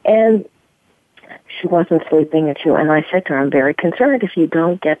 And she wasn't sleeping, and I said to her, I'm very concerned if you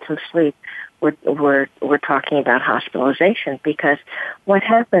don't get some sleep. We're talking about hospitalization, because what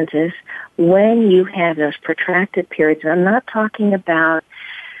happens is when you have those protracted periods, and I'm not talking about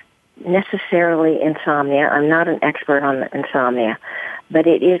necessarily insomnia. I'm not an expert on insomnia, but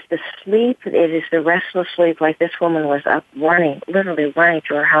it is the sleep, it is the restless sleep, like this woman was up literally running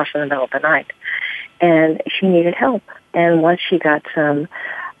through her house in the middle of the night, and she needed help. And once she got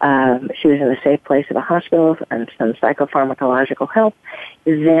she was in a safe place at a hospital and some psychopharmacological help,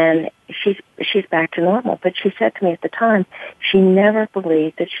 then she's back to normal. But she said to me at the time, she never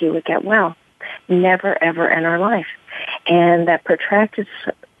believed that she would get well. never, ever in our life. And that protracted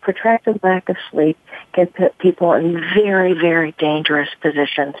lack of sleep can put people in very, very dangerous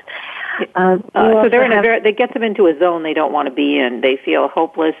positions. So they get them into a zone they don't want to be in. They feel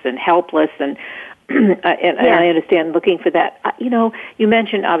hopeless and helpless, and I understand looking for that. You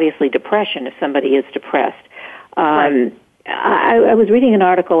mentioned obviously depression. If somebody is depressed, right. I was reading an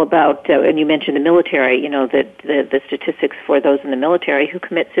article about, and you mentioned the military. That the statistics for those in the military who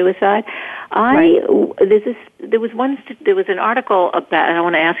commit suicide. There was an article about, and I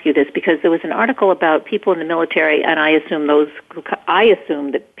want to ask you this because there was an article about people in the military, and I assume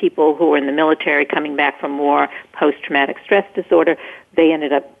that people who were in the military coming back from war, post-traumatic stress disorder, they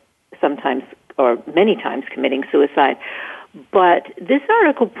ended up sometimes or many times committing suicide. But this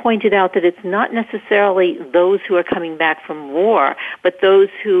article pointed out that it's not necessarily those who are coming back from war, but those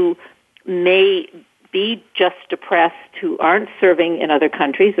who may be just depressed, who aren't serving in other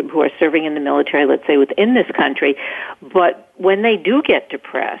countries, who are serving in the military, let's say within this country. But when they do get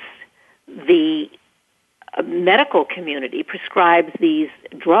depressed, the medical community prescribes these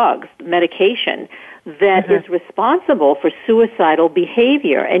drugs, medication, that is responsible for suicidal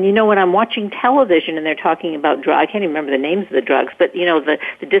behavior. And when I'm watching television and they're talking about drugs, I can't even remember the names of the drugs, but the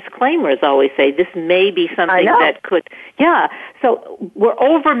disclaimers always say this may be something that could, so we're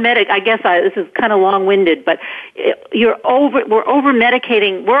I guess this is kind of long-winded, but we're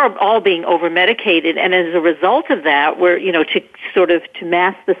over-medicating, we're all being over-medicated, and as a result of that, we're, to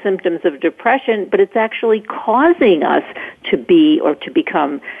mask the symptoms of depression, but it's actually causing us to be or to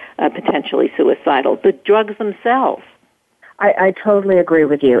become potentially suicidal, the drugs themselves. I totally agree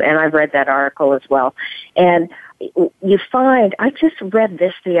with you, and I've read that article as well. And you find, I just read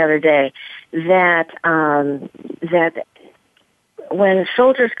this the other day, that when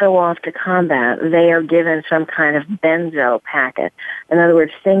soldiers go off to combat, they are given some kind of benzo packet. In other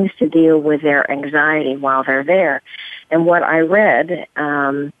words, things to deal with their anxiety while they're there. And what I read,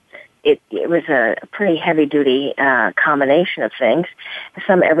 it was a pretty heavy-duty combination of things,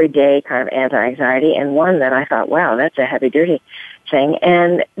 some everyday kind of anti-anxiety, and one that I thought, wow, that's a heavy-duty thing.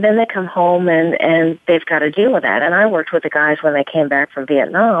 And then they come home, and they've got to deal with that. And I worked with the guys when they came back from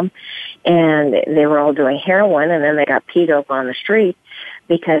Vietnam, and they were all doing heroin, and then they got peed up on the street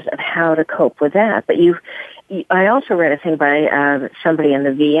because of how to cope with that. But I also read a thing by somebody in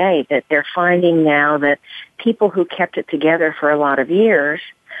the VA that they're finding now that people who kept it together for a lot of years,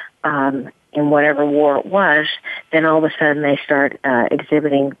 in whatever war it was, then all of a sudden they start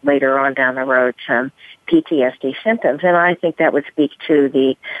exhibiting later on down the road some PTSD symptoms. And I think that would speak to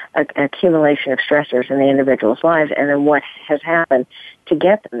the accumulation of stressors in the individual's lives and then what has happened to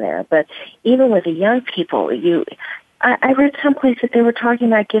get them there. But even with the young people, I read someplace that they were talking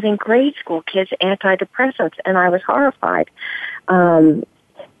about giving grade school kids antidepressants, and I was horrified.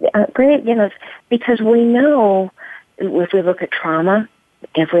 Because we know if we look at trauma,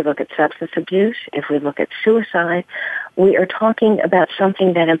 if we look at substance abuse, if we look at suicide, we are talking about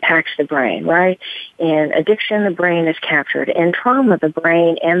something that impacts the brain, right? In addiction, the brain is captured. In trauma, the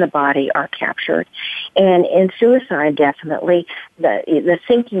brain and the body are captured. And in suicide, definitely, the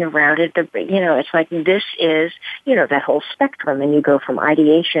thinking around it, it's like this is, that whole spectrum, and you go from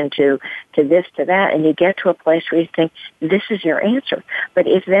ideation to this to that, and you get to a place where you think, this is your answer. But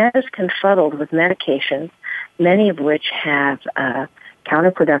if that is confuddled with medications, many of which have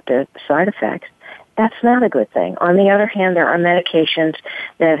counterproductive side effects, that's not a good thing. On the other hand, there are medications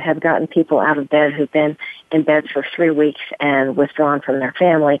that have gotten people out of bed who've been in bed for 3 weeks and withdrawn from their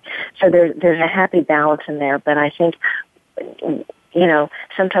family. So there's a happy balance in there. But I think,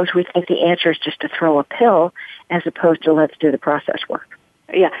 sometimes we think the answer is just to throw a pill as opposed to let's do the process work.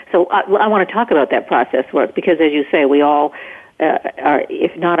 Yeah, so I want to talk about that process work because, as you say, we all are,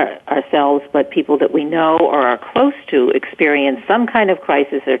 if not ourselves, but people that we know or are close to experience some kind of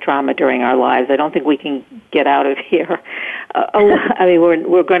crisis or trauma during our lives. I don't think we can get out of here.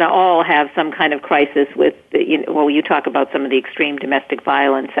 We're going to all have some kind of crisis with, you talk about some of the extreme domestic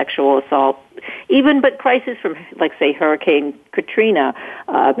violence, sexual assault, but crisis from, like, say, Hurricane Katrina,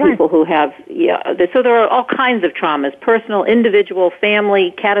 people who have, so there are all kinds of traumas, personal, individual,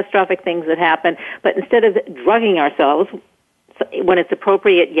 family, catastrophic things that happen, but instead of drugging ourselves, when it's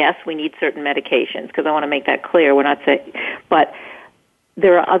appropriate, yes, we need certain medications, because I want to make that clear. We're not saying, but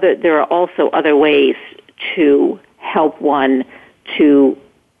there are also other ways to help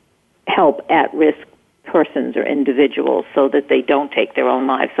help at-risk persons or individuals so that they don't take their own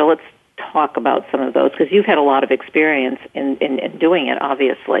lives. So let's talk about some of those, because you've had a lot of experience in doing it,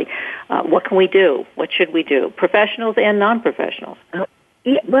 obviously. What can we do? What should we do? Professionals and non-professionals.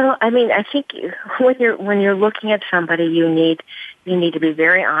 Yeah, well, I think when you're looking at somebody, you need You need to be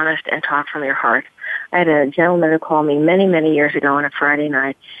very honest and talk from your heart. I had a gentleman who called me many, many years ago on a Friday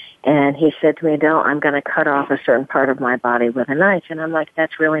night, and he said to me, Adele, I'm going to cut off a certain part of my body with a knife. And I'm like,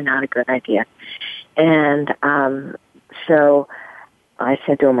 that's really not a good idea. And so I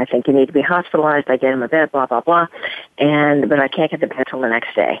said to him, I think you need to be hospitalized. I get him a bed, blah, blah, blah. But I can't get the bed till the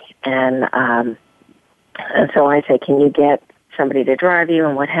next day. And so I say, can you get somebody to drive you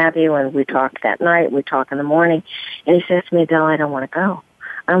and what have you? And we talk that night. We talk in the morning. And he says to me, Adele, I don't want to go.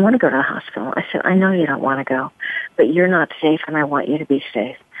 I don't want to go to the hospital. I said, I know you don't want to go, but you're not safe and I want you to be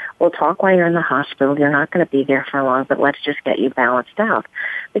safe. We'll talk while you're in the hospital. You're not going to be there for long, but let's just get you balanced out.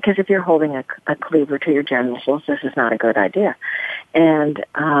 Because if you're holding a cleaver to your genitals, this is not a good idea. And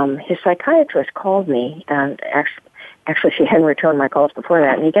his psychiatrist called me, and actually she hadn't returned my calls before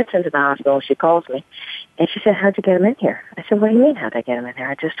that, and he gets into the hospital, and she calls me, and she said, how'd you get him in here? I said, what do you mean, how'd I get him in here?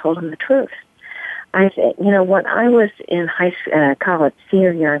 I just told him the truth. I said, when I was in college,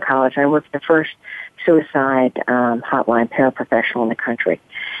 senior year in college, I worked the first suicide hotline paraprofessional in the country.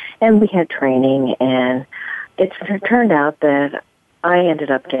 And we had training, and it turned out that I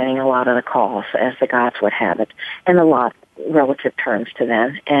ended up getting a lot of the calls, as the gods would have it, and a lot relative terms to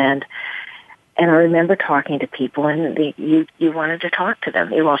them. And I remember talking to people, and you wanted to talk to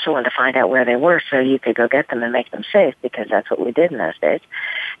them. You also wanted to find out where they were so you could go get them and make them safe, because that's what we did in those days.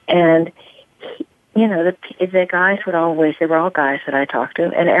 And the guys they were all guys that I talked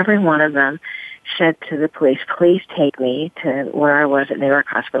to, and every one of them said to the police, please take me to where I was at New York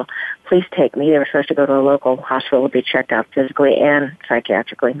Hospital. Please take me. They were supposed to go to a local hospital to be checked out physically and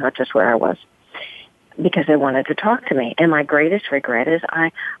psychiatrically, not just where I was, because they wanted to talk to me. And my greatest regret is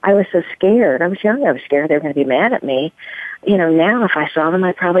I was so scared. I was young. I was scared they were going to be mad at me. Now if I saw them,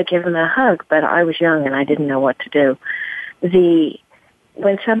 I'd probably give them a hug, but I was young and I didn't know what to do.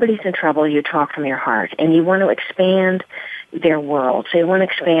 When somebody's in trouble, you talk from your heart, and you want to expand their world. So you want to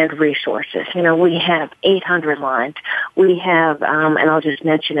expand resources. We have 800 lines. We have, and I'll just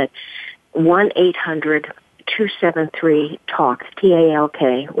mention it, 1-800-273-TALK,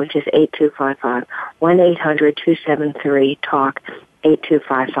 T-A-L-K, which is 8255, 1-800-273-TALK,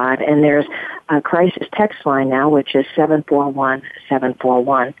 8255. And there's a crisis text line now, which is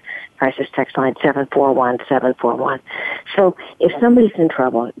 741-741. Crisis text line 741-741. So if somebody's in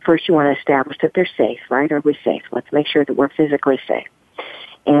trouble, first you want to establish that they're safe, right? Are we safe? Let's make sure that we're physically safe.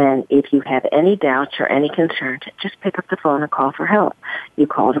 And if you have any doubts or any concerns, just pick up the phone and call for help. You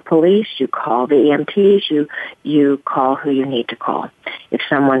call the police, you call the EMTs, you call who you need to call. If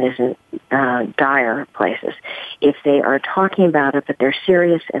someone is in dire places, if they are talking about it but they're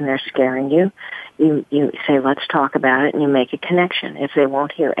serious and they're scaring you, you say, let's talk about it, and you make a connection. If they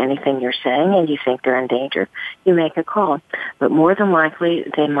won't hear anything you're saying and you think they're in danger, you make a call. But more than likely,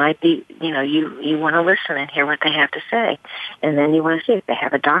 they might be, you want to listen and hear what they have to say. And then you want to see if they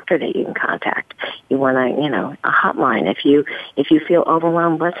have a doctor that you can contact. You want to, a hotline. If you feel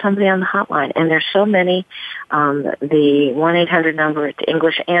overwhelmed, let somebody on the hotline. And there's so many, the 1-800 number, it's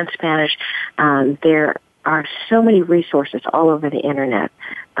English and Spanish. There are so many resources all over the internet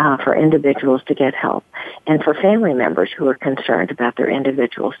for individuals to get help, and for family members who are concerned about their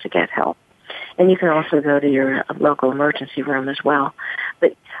individuals to get help. And you can also go to your local emergency room as well.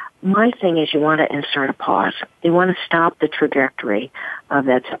 But my thing is, you want to insert a pause. You want to stop the trajectory of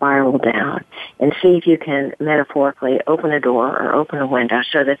that spiral down and see if you can metaphorically open a door or open a window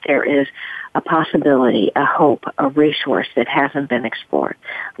so that there is a possibility, a hope, a resource that hasn't been explored.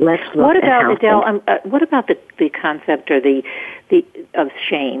 Let's look what about, at Adele, what about the concept or the of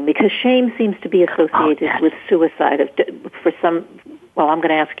shame? Because shame seems to be associated with suicide. For some, well, I'm going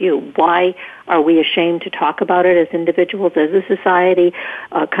to ask you, why are we ashamed to talk about it as individuals, as a society?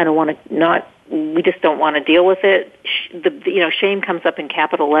 Kind of want to not. We just don't want to deal with it. Shame comes up in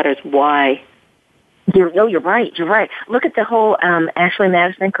capital letters. Why? You're right. You're right. Look at the whole Ashley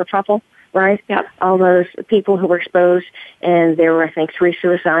Madison kerfuffle, right? Yep. All those people who were exposed, and there were, I think, 3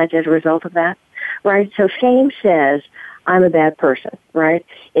 suicides as a result of that, right? So shame says, I'm a bad person, right?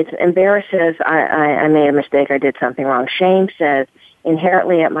 Embarrass says, I made a mistake, I did something wrong. Shame says,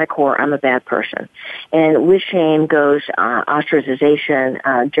 inherently at my core, I'm a bad person. And with shame goes ostracization,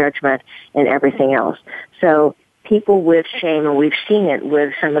 judgment, and everything else. So people with shame, and we've seen it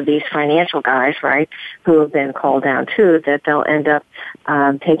with some of these financial guys, right, who have been called down too, that they'll end up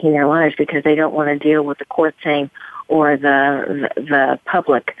taking their lives because they don't want to deal with the court thing or the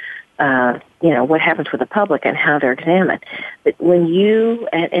public, what happens with the public and how they're examined. But when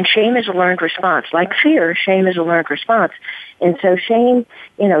and shame is a learned response. Like fear, shame is a learned response. And so shame,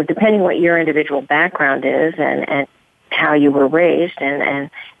 depending what your individual background is and how you were raised,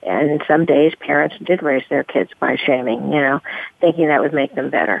 and some days parents did raise their kids by shaming, thinking that would make them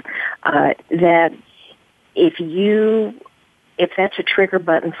better. That if that's a trigger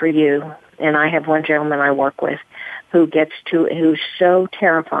button for you, and I have one gentleman I work with who's so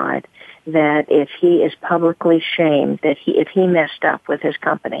terrified that if he is publicly shamed, that if he messed up with his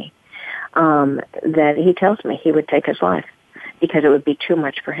company, that he tells me he would take his life because it would be too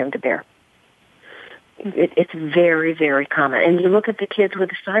much for him to bear. It's very, very common. And you look at the kids with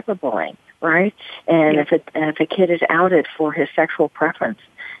the cyberbullying, right? And if a kid is outed for his sexual preference,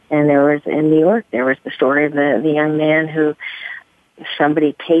 and in New York, there was the story of the young man who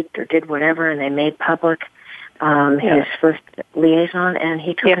somebody taped or did whatever, and they made public his first liaison, and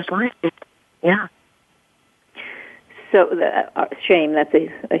he took his life. Yeah. So shame,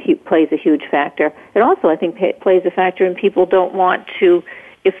 plays a huge factor. It also, I think, plays a factor in people don't want to,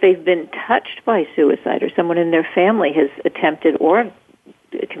 if they've been touched by suicide or someone in their family has attempted or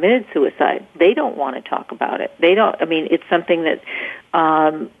committed suicide, they don't want to talk about it. It's something that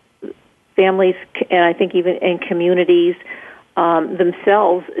families, and I think even in communities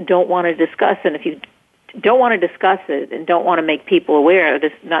themselves, don't want to discuss. And if you don't want to discuss it and don't want to make people aware,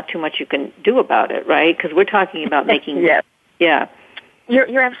 there's not too much you can do about it, right? Because we're talking about making... Yeah.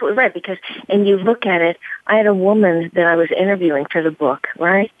 You're absolutely right, because, and you look at it, I had a woman that I was interviewing for the book,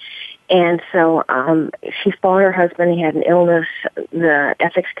 right? And so she fought her husband. He had an illness. The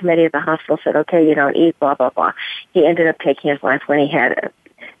ethics committee at the hospital said, okay, you don't eat, blah, blah, blah. He ended up taking his life when he had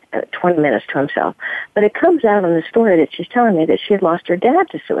 20 minutes to himself. But it comes out in the story that she's telling me that she had lost her dad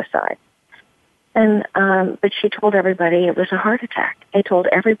to suicide. And but she told everybody it was a heart attack. They told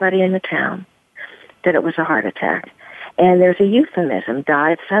everybody in the town that it was a heart attack. And there's a euphemism,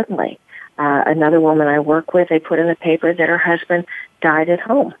 died suddenly. Another woman I work with, they put in the paper that her husband died at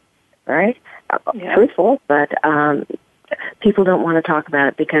home, right? Truthful, but people don't want to talk about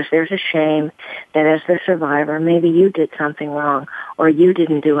it because there's a shame that as the survivor, maybe you did something wrong or you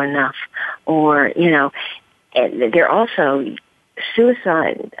didn't do enough, or, and they're also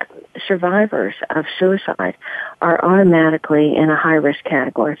survivors of suicide are automatically in a high-risk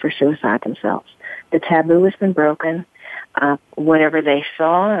category for suicide themselves. The taboo has been broken. Whatever they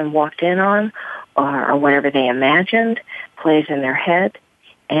saw and walked in on or whatever they imagined plays in their head.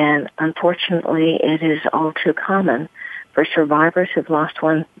 And unfortunately, it is all too common for survivors who've lost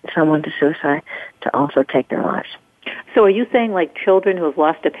someone to suicide to also take their lives. So are you saying like children who have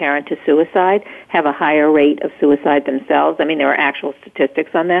lost a parent to suicide have a higher rate of suicide themselves? I mean, there are actual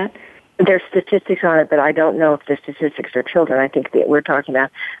statistics on that? There's statistics on it, but I don't know if the statistics are children. I think that we're talking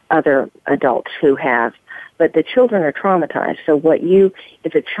about other adults who have. But the children are traumatized. So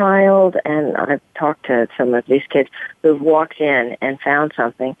if a child, and I've talked to some of these kids who've walked in and found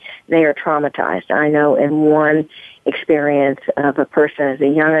something, they are traumatized. I know in one experience of a person as a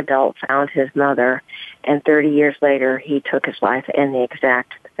young adult found his mother, and 30 years later he took his life in the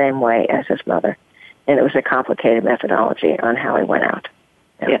exact same way as his mother. And it was a complicated methodology on how he went out.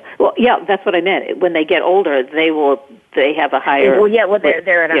 Yeah. Well, that's what I meant. When they get older, they have a higher...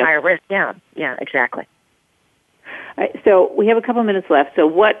 they're at a higher risk. Yeah, exactly. All right, so we have a couple minutes left. So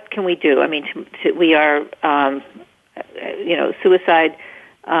what can we do? I mean, we are, suicide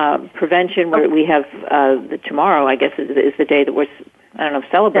prevention. Where we have tomorrow, I guess, is the day that we're. I don't know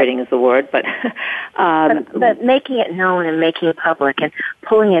if celebrating is the word, but but making it known and making it public and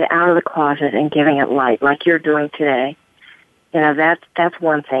pulling it out of the closet and giving it light, like you're doing today. That's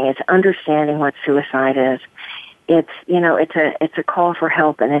one thing. It's understanding what suicide is. It's a call for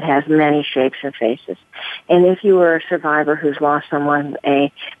help, and it has many shapes and faces. And if you are a survivor who's lost someone,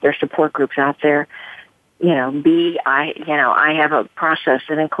 there's support groups out there. I have a process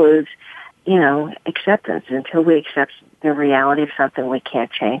that includes, acceptance. Until we accept the reality of something, we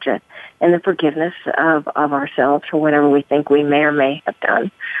can't change it. And the forgiveness of ourselves for whatever we think we may or may have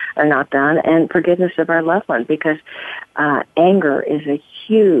done or not done, and forgiveness of our loved one, because anger is a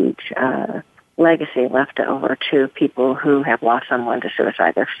huge legacy left over to people who have lost someone to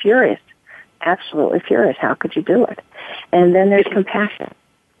suicide. They're furious, absolutely furious. How could you do it? And then there's compassion.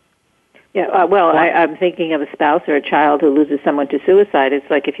 Yeah, I'm thinking of a spouse or a child who loses someone to suicide. It's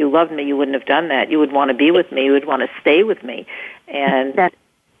like, if you loved me, you wouldn't have done that. You would want to be with me. You would want to stay with me. And that's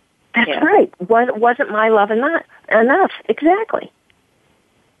right. Wasn't my love enough? Exactly.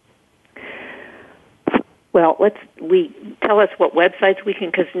 Well, tell us what websites we can,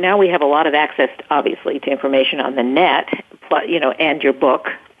 because now we have a lot of access, obviously, to information on the net, and your book.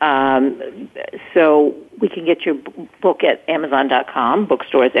 So we can get your book at Amazon.com,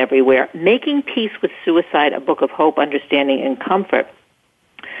 bookstores everywhere. Making Peace with Suicide, a book of hope, understanding, and comfort.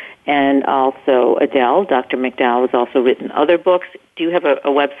 and also Adele. Dr. McDowell has also written other books. Do you have a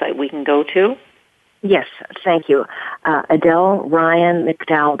website we can go to? Yes, thank you.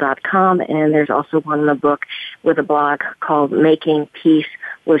 AdeleRyanMcDowell.com, and there's also one in the book with a blog called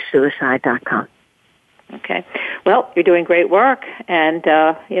MakingPeaceWithSuicide.com. Okay. Well, you're doing great work, and,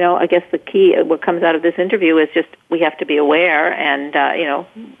 I guess the key, what comes out of this interview is just we have to be aware, and,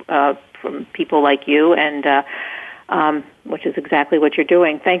 from people like you, and which is exactly what you're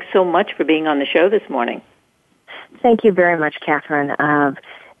doing. Thanks so much for being on the show this morning. Thank you very much, Kathryn.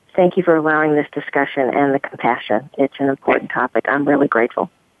 Thank you for allowing this discussion and the compassion. It's an important topic. I'm really grateful.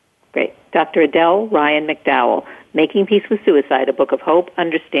 Great. Dr. Adele Ryan McDowell, Making Peace with Suicide, a book of hope,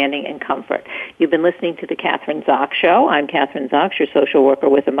 understanding, and comfort. You've been listening to The Kathryn Zox Show. I'm Kathryn Zox, your social worker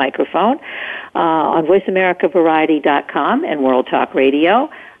with a microphone, on VoiceAmericaVariety.com and World Talk Radio.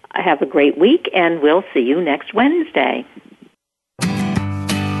 Have a great week, and we'll see you next Wednesday.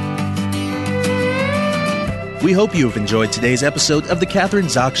 We hope you have enjoyed today's episode of The Kathryn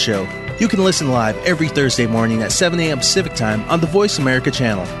Zox Show. You can listen live every Thursday morning at 7 a.m. Pacific Time on the Voice America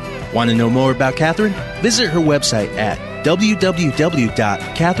channel. Want to know more about Kathryn? Visit her website at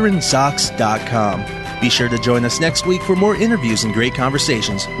www.kathrynzox.com. Be sure to join us next week for more interviews and great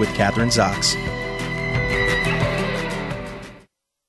conversations with Kathryn Zox.